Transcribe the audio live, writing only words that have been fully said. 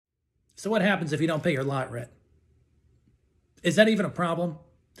So what happens if you don't pay your lot rent? Is that even a problem?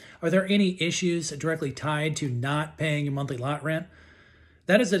 Are there any issues directly tied to not paying your monthly lot rent?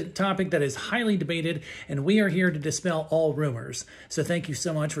 That is a topic that is highly debated, and we are here to dispel all rumors. So thank you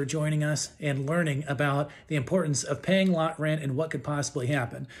so much for joining us and learning about the importance of paying lot rent and what could possibly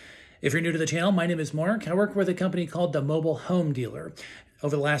happen. If you're new to the channel, my name is Mark. I work with a company called the Mobile Home Dealer.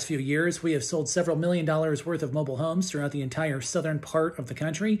 Over the last few years, we have sold several $1 million worth of mobile homes throughout the entire southern part of the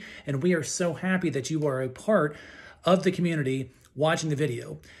country, and we are so happy that you are a part of the community watching the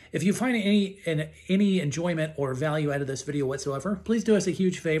video. If you find any enjoyment or value out of this video whatsoever, please do us a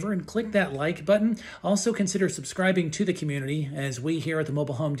huge favor and click that like button. Also consider subscribing to the community, as we here at the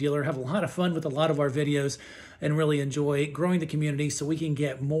Mobile Home Dealer have a lot of fun with a lot of our videos and really enjoy growing the community so we can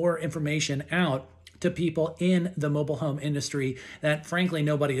get more information out to people in the mobile home industry that frankly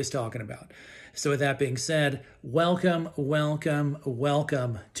nobody is talking about. So with that being said, welcome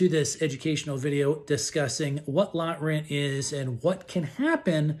to this educational video discussing what lot rent is and what can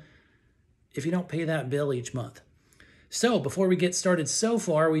happen if you don't pay that bill each month. So before we get started so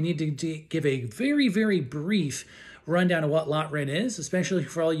far, we need to give a very brief rundown of what lot rent is, especially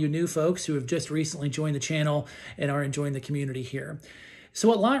for all you new folks who have just recently joined the channel and are enjoying the community here. So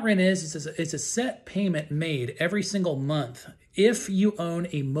what lot rent is it's a set payment made every single month if you own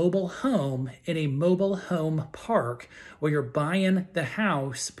a mobile home in a mobile home park where you're buying the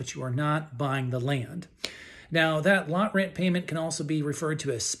house, but you are not buying the land. Now, that lot rent payment can also be referred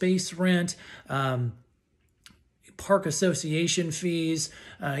to as space rent, park association fees.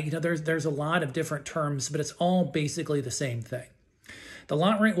 There's a lot of different terms, but it's all basically the same thing. The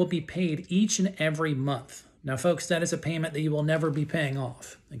lot rent will be paid each and every month. Now, folks, that is a payment that you will never be paying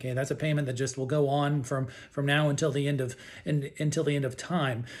off. Okay, that's a payment that just will go on from now until the end of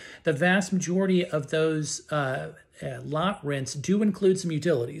time. The vast majority of those lot rents do include some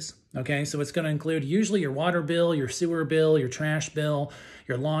utilities. Okay, so it's going to include usually your water bill, your sewer bill, your trash bill,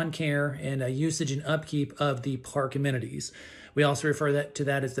 your lawn care, and usage and upkeep of the park amenities. We also refer to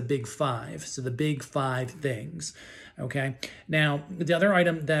that as the Big Five. So the Big Five things. Okay. Now, the other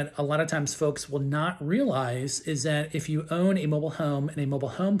item that a lot of times folks will not realize is that if you own a mobile home in a mobile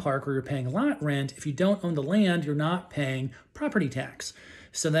home park where you're paying lot rent, if you don't own the land, you're not paying property tax.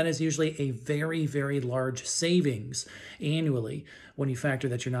 So that is usually a very large savings annually when you factor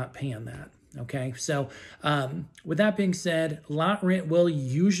that you're not paying that. Okay. So with that being said, lot rent will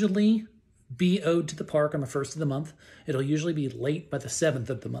usually be owed to the park on the 1st of the month. It'll usually be late by the 7th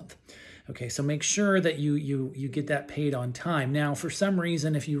of the month. Okay, so make sure that you get that paid on time. Now, for some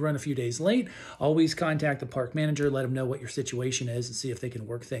reason, if you run a few days late, always contact the park manager, let them know what your situation is and see if they can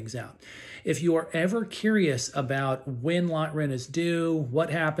work things out. If you are ever curious about when lot rent is due, what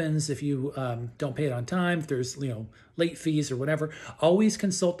happens if you don't pay it on time, if there's late fees or whatever, always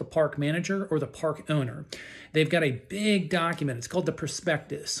consult the park manager or the park owner. They've got a big document. It's called the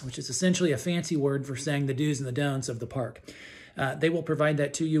prospectus, which is essentially a fancy word for saying the do's and the don'ts of the park. They will provide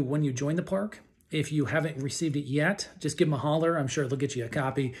that to you when you join the park. If you haven't received it yet, just give them a holler. I'm sure they'll get you a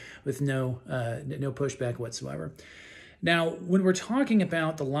copy with no pushback whatsoever. Now, when we're talking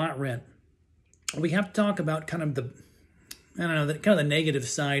about the lot rent, we have to talk about kind of the negative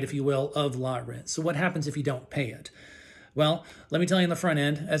side, if you will, of lot rent. So what happens if you don't pay it? Well, let me tell you on the front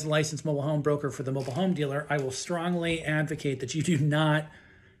end, as a licensed mobile home broker for the Mobile Home Dealer, I will strongly advocate that you do not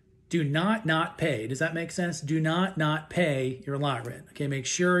pay. Does that make sense? Do not pay your lot rent. Okay, make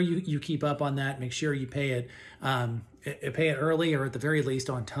sure you keep up on that. Make sure you pay it early or at the very least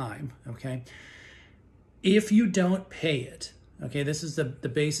on time. Okay. If you don't pay it, okay, this is the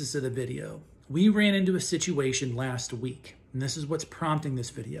basis of the video. We ran into a situation last week, and this is what's prompting this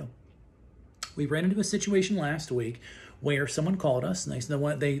video. We ran into a situation last week where someone called us, and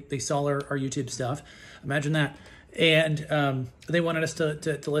they saw our YouTube stuff. Imagine that. And they wanted us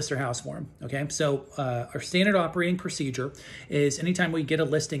to list their house for them. Okay, so our standard operating procedure is anytime we get a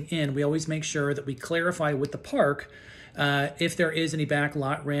listing in, we always make sure that we clarify with the park if there is any back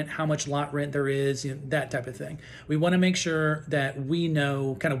lot rent, how much lot rent there is, that type of thing. We want to make sure that we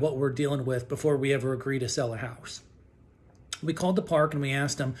know kind of what we're dealing with before we ever agree to sell a house. We called the park and we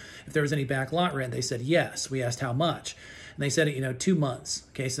asked them if there was any back lot rent. They said yes. We asked how much. And they said, 2 months.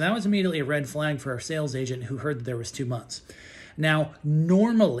 Okay, so that was immediately a red flag for our sales agent who heard that there was 2 months. Now,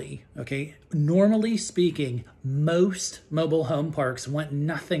 normally speaking, most mobile home parks want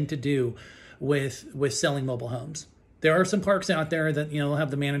nothing to do with selling mobile homes. There are some parks out there that, will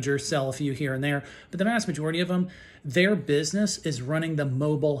have the manager sell a few here and there, but the vast majority of them, their business is running the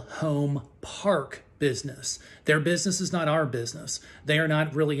mobile home park business. Their business is not our business. They are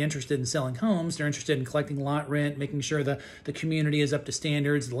not really interested in selling homes. They're interested in collecting lot rent, making sure the community is up to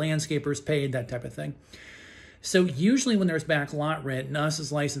standards, the landscaper's paid, that type of thing. So usually when there's back lot rent and us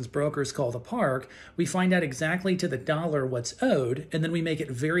as licensed brokers call the park, we find out exactly to the dollar what's owed, and then we make it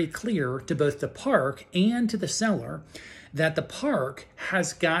very clear to both the park and to the seller that the park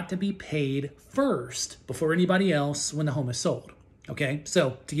has got to be paid first before anybody else when the home is sold. Okay,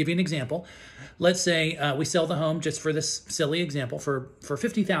 so to give you an example, let's say we sell the home, just for this silly example, for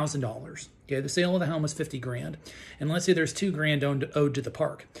 $50,000. Okay, the sale of the home was 50 grand. And let's say there's 2 grand owed to the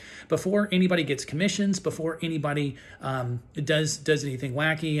park. Before anybody gets commissions, before anybody does anything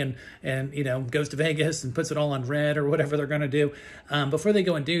wacky and goes to Vegas and puts it all on red or whatever they're going to do, before they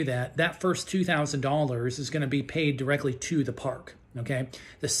go and do that, that first $2,000 is going to be paid directly to the park. Okay,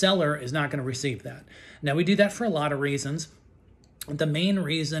 the seller is not going to receive that. Now, we do that for a lot of reasons. The main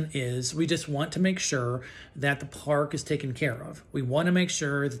reason is we just want to make sure that the park is taken care of. We want to make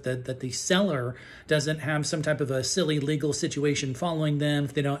sure that the seller doesn't have some type of a silly legal situation following them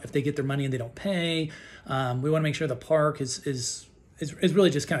if they get their money and they don't pay. We want to make sure the park is really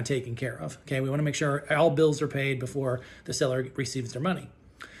just kind of taken care of. Okay, we want to make sure all bills are paid before the seller receives their money.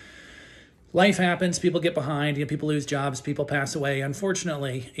 Life happens, people get behind, people lose jobs, people pass away,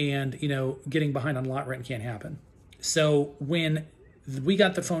 unfortunately, and getting behind on lot rent can't happen. So when we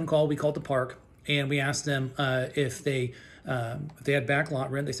got the phone call, we called the park and we asked them if they had back lot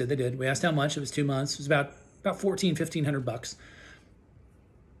rent. They said they did. We asked how much. It was 2 months. It was about $1,500.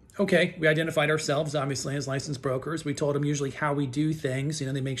 Okay, we identified ourselves, obviously, as licensed brokers. We told them usually how we do things.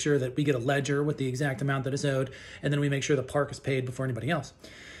 They make sure that we get a ledger with the exact amount that is owed, and then we make sure the park is paid before anybody else.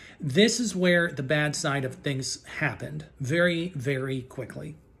 This is where the bad side of things happened very, very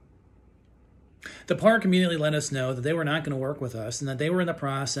quickly. The park immediately let us know that they were not going to work with us and that they were in the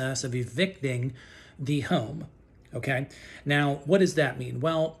process of evicting the home. Okay, now what does that mean?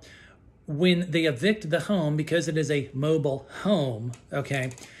 Well, when they evict the home, because it is a mobile home,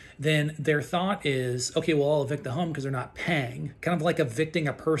 okay, then their thought is, okay, well, I'll evict the home because they're not paying. Kind of like evicting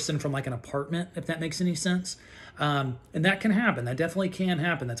a person from like an apartment, if that makes any sense. And that can happen. That definitely can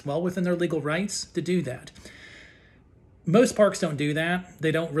happen. That's well within their legal rights to do that. Most parks don't do that.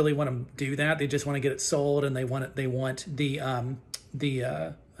 They don't really want to do that. They just want to get it sold, and they want to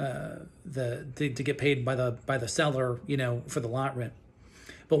get paid by the seller, for the lot rent.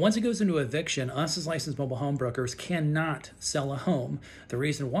 But once it goes into eviction, us as licensed mobile home brokers cannot sell a home. The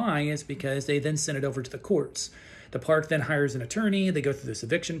reason why is because they then send it over to the courts. The park then hires an attorney. They go through this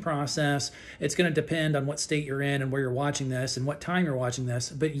eviction process. It's going to depend on what state you're in and where you're watching this and what time you're watching this.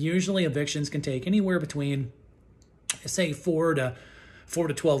 But usually evictions can take anywhere between, say, 4 to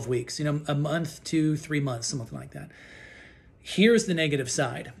 12 weeks, a month to 3 months, something like that. Here's the negative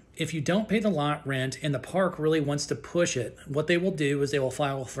side. If you don't pay the lot rent and the park really wants to push it, what they will do is they will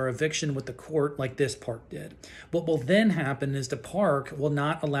file for eviction with the court like this park did. What will then happen is the park will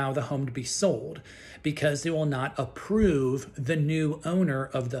not allow the home to be sold because they will not approve the new owner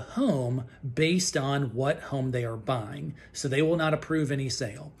of the home based on what home they are buying. So they will not approve any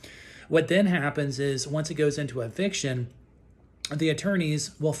sale. What then happens is once it goes into eviction, the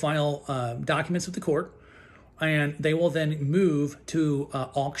attorneys will file documents with the court, and they will then move to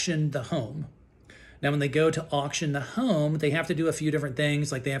auction the home. Now, when they go to auction the home, they have to do a few different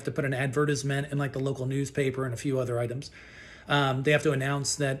things, like they have to put an advertisement in like the local newspaper and a few other items. They have to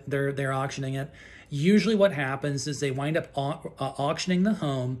announce that they're auctioning it. Usually what happens is they wind up auctioning the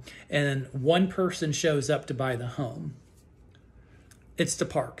home, and one person shows up to buy the home. It's the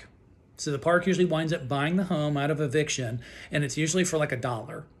park. So the park usually winds up buying the home out of eviction, and it's usually for like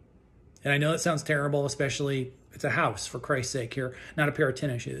 $1. And I know that sounds terrible, especially it's a house, for Christ's sake here, not a pair of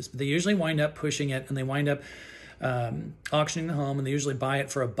tennis shoes. But they usually wind up pushing it, and they wind up auctioning the home, and they usually buy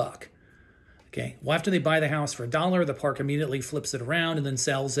it for $1. Okay, well, after they buy the house for $1, the park immediately flips it around and then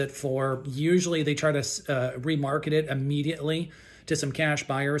sells it for, usually they try to remarket it immediately to some cash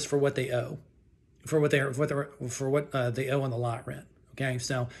buyers for what they owe, for what they owe on the lot rent. Okay,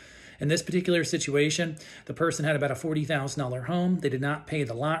 so in this particular situation, the person had about a $40,000 home. They did not pay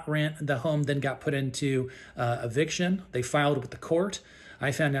the lot rent. The home then got put into eviction. They filed with the court.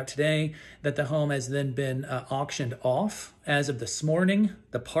 I found out today that the home has then been auctioned off. As of this morning,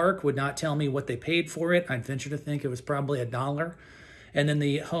 the park would not tell me what they paid for it. I'd venture to think it was probably $1. And then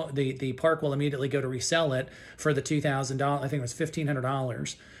the park will immediately go to resell it for the $2,000. I think it was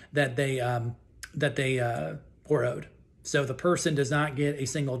 $1,500 that they were owed. So the person does not get a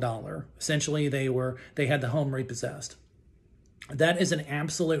single dollar. Essentially, they had the home repossessed. That is an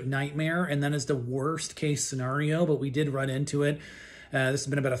absolute nightmare, and that is the worst case scenario, but we did run into it This has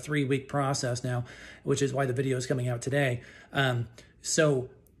been about a 3-week process now, which is why the video is coming out today. So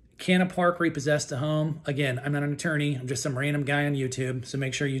can a park repossess the home? Again, I'm not an attorney. I'm just some random guy on YouTube. So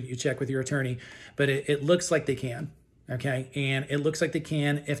make sure you check with your attorney. But it looks like they can. Okay. And it looks like they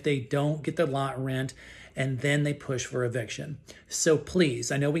can if they don't get the lot rent and then they push for eviction. So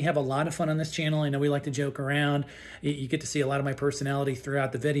please, I know we have a lot of fun on this channel. I know we like to joke around. You get to see a lot of my personality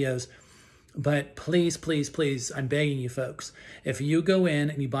throughout the videos. But please, please, please, I'm begging you folks, if you go in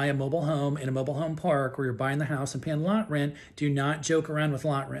and you buy a mobile home in a mobile home park where you're buying the house and paying lot rent, do not joke around with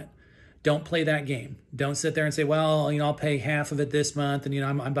lot rent. Don't play that game. Don't sit there and say, well, I'll pay half of it this month. And,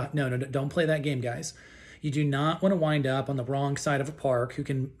 no, don't play that game, guys. You do not want to wind up on the wrong side of a park who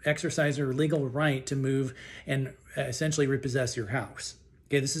can exercise their legal right to move and essentially repossess your house.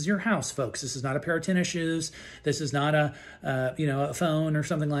 Okay, this is your house, folks. This is not a pair of tennis shoes. This is not a phone or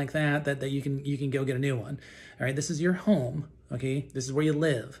something like that you can go get a new one. All right, this is your home. Okay, this is where you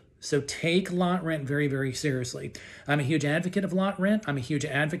live. So take lot rent very, very seriously. I'm a huge advocate of lot rent. I'm a huge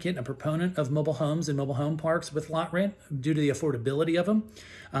advocate and a proponent of mobile homes and mobile home parks with lot rent due to the affordability of them.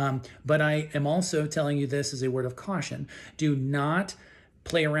 But I am also telling you this as a word of caution. Do not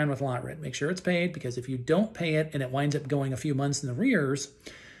play around with lot rent. Make sure it's paid, because if you don't pay it and it winds up going a few months in the arrears,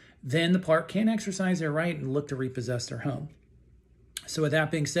 then the park can exercise their right and look to repossess their home. So with that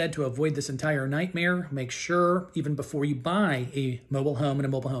being said, to avoid this entire nightmare, make sure, even before you buy a mobile home in a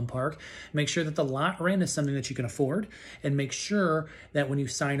mobile home park, make sure that the lot rent is something that you can afford, and make sure that when you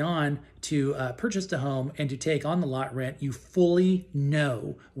sign on to purchase the home and to take on the lot rent, you fully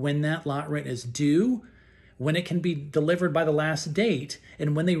know when that lot rent is due, when it can be delivered by the last date,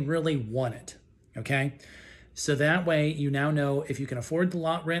 and when they really want it, okay? So that way you now know if you can afford the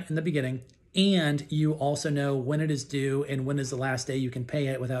lot rent in the beginning, and you also know when it is due and when is the last day you can pay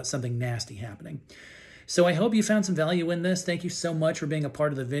it without something nasty happening. So I hope you found some value in this. Thank you so much for being a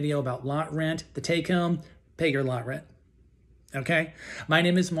part of the video about lot rent. The take home, pay your lot rent. Okay? My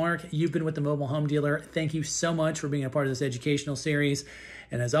name is Mark. You've been with the Mobile Home Dealer. Thank you so much for being a part of this educational series.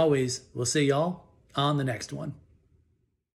 And as always, we'll see y'all on the next one.